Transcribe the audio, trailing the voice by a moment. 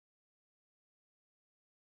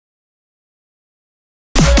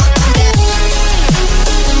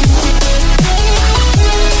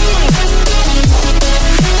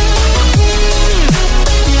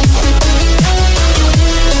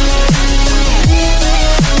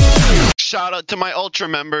shout out to my Ultra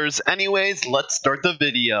members. Anyways, let's start the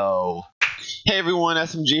video. Hey everyone,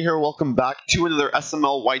 SMG here. Welcome back to another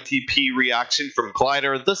SML YTP reaction from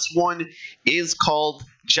Glider. This one is called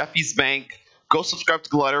Jeffy's Bank. Go subscribe to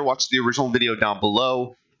Glider, watch the original video down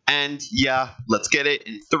below. And yeah, let's get it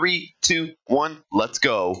in 3, 2, 1, let's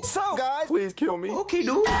go. So guys, please kill me. Okay,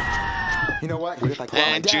 dude. You know what?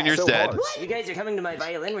 And Junior's dead. You guys are coming to my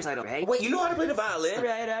violin recital, right? Wait, you know how to play the violin? All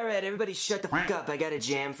right. Everybody shut the fuck up. I got a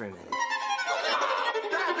jam for a minute.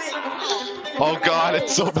 Oh god,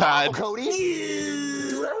 it's so bad. Cody?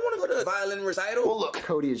 Dude, I don't want to go to the violin recital. Well, look,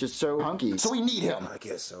 Cody is just so hunky, so we need him. I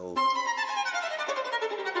guess so.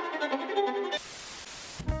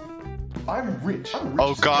 I'm rich.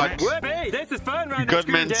 Oh god. Hey, this is fun right now.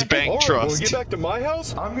 GOODMAN'S Bank Trust. When we get back to my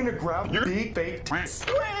house, I'm gonna grab your big fake tits.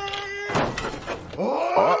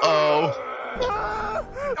 Uh-oh.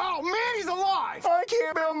 Oh man, he's alive! I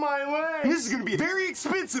can't feel my legs. This is gonna be very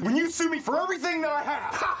expensive when you sue me for everything that I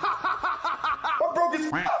have. I'm broke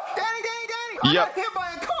as Daddy! I got hit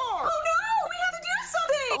by a car! Oh no! We have to do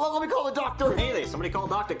something! Well, let me call the doctor. Hey there, somebody call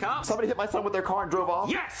Dr. Cop? Somebody hit my son with their car and drove off.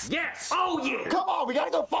 Yes! Oh yeah! Come on, we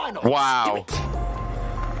gotta go find him. Wow.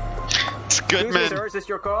 It's GOODMAN. Sir, is this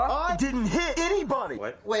your car? I didn't hit anybody.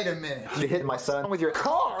 What? Wait a minute. You hit my son with your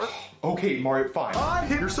car? Okay, Mario, fine. I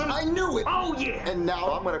hit your son. I knew it. Oh yeah! And now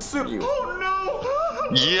I'm gonna sue you. Oh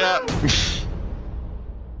no! Yeah.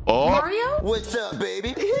 Oh. Mario? What's up,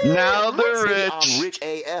 baby? Now they're rich. I'm rich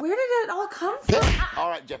AF. Where did it all come from? All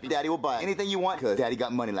right, Jeffy. Daddy will buy anything you want because Daddy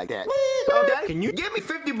got money like that. Oh, Daddy, can you give me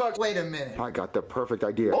 $50? Wait a minute. I got the perfect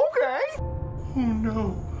idea. Okay. Oh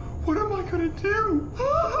no! What am I gonna do?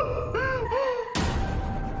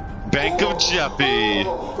 Bank of Jeffy. Is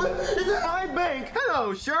that My bank.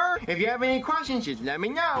 Hello, sir. If you have any questions, just let me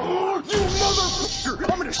know. You motherfucker!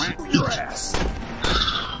 I'm gonna shoot your ass. Dang,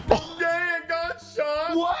 I got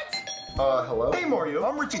shot. What? Hello? Hey Mario,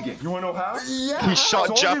 I'm rich again. You wanna know how? Yeah. He shot So I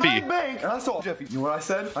was in Jeffy. my bank, and I saw Jeffy. You know what I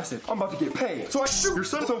said? I said, I'm about to get paid. So I shoot your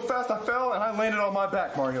son so fast I fell and I landed on my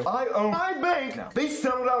back, Mario. I own my bank now. They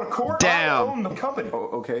settled out of court. Damn. I own the company. Oh,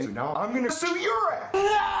 okay. So now I'm gonna sue your ass.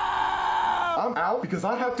 I'm out because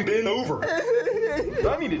I have to get over.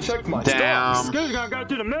 I need to check my Damn. stocks. Scoot's gonna go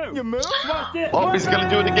to the moon. You move? Watch this. Oh, he's gonna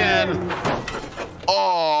do it again.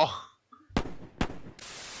 Oh.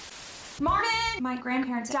 Martin! My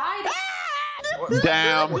grandparents died.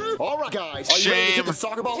 Damn. All right, guys. Are you ready to Shame. get the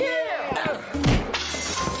soccer ball? Yeah.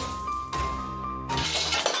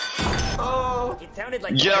 Oh, it sounded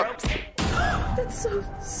like Yep. jokes. That's so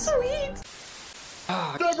sweet.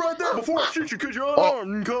 Stop right there before I shoot you because you're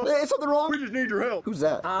unarmed. Hey, is something wrong? We just need your help. Who's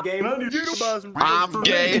that? Game. And I need you to buy some I'm for me.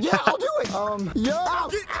 gay. Yeah, I'll do it. Yeah. Ow.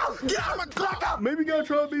 Get out! Maybe gotta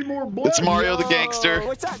try to be more black. It's Mario the gangster.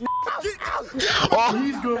 What's that? Oh.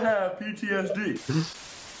 He's gonna have PTSD.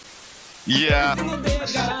 Yeah.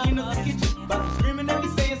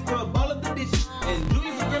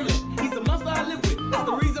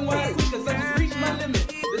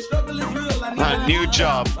 A new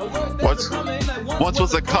job. Once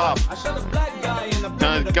was a cop.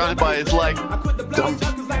 Got by his leg.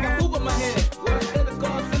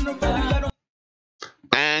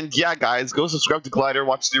 And yeah, guys, go subscribe to Glider,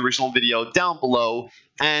 watch the original video down below.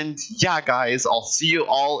 And yeah, guys, I'll see you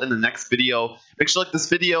all in the next video. Make sure to like this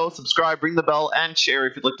video, subscribe, ring the bell, and share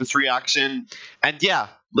if you'd like this reaction. And yeah,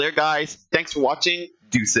 later, guys. Thanks for watching.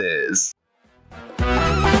 Deuces.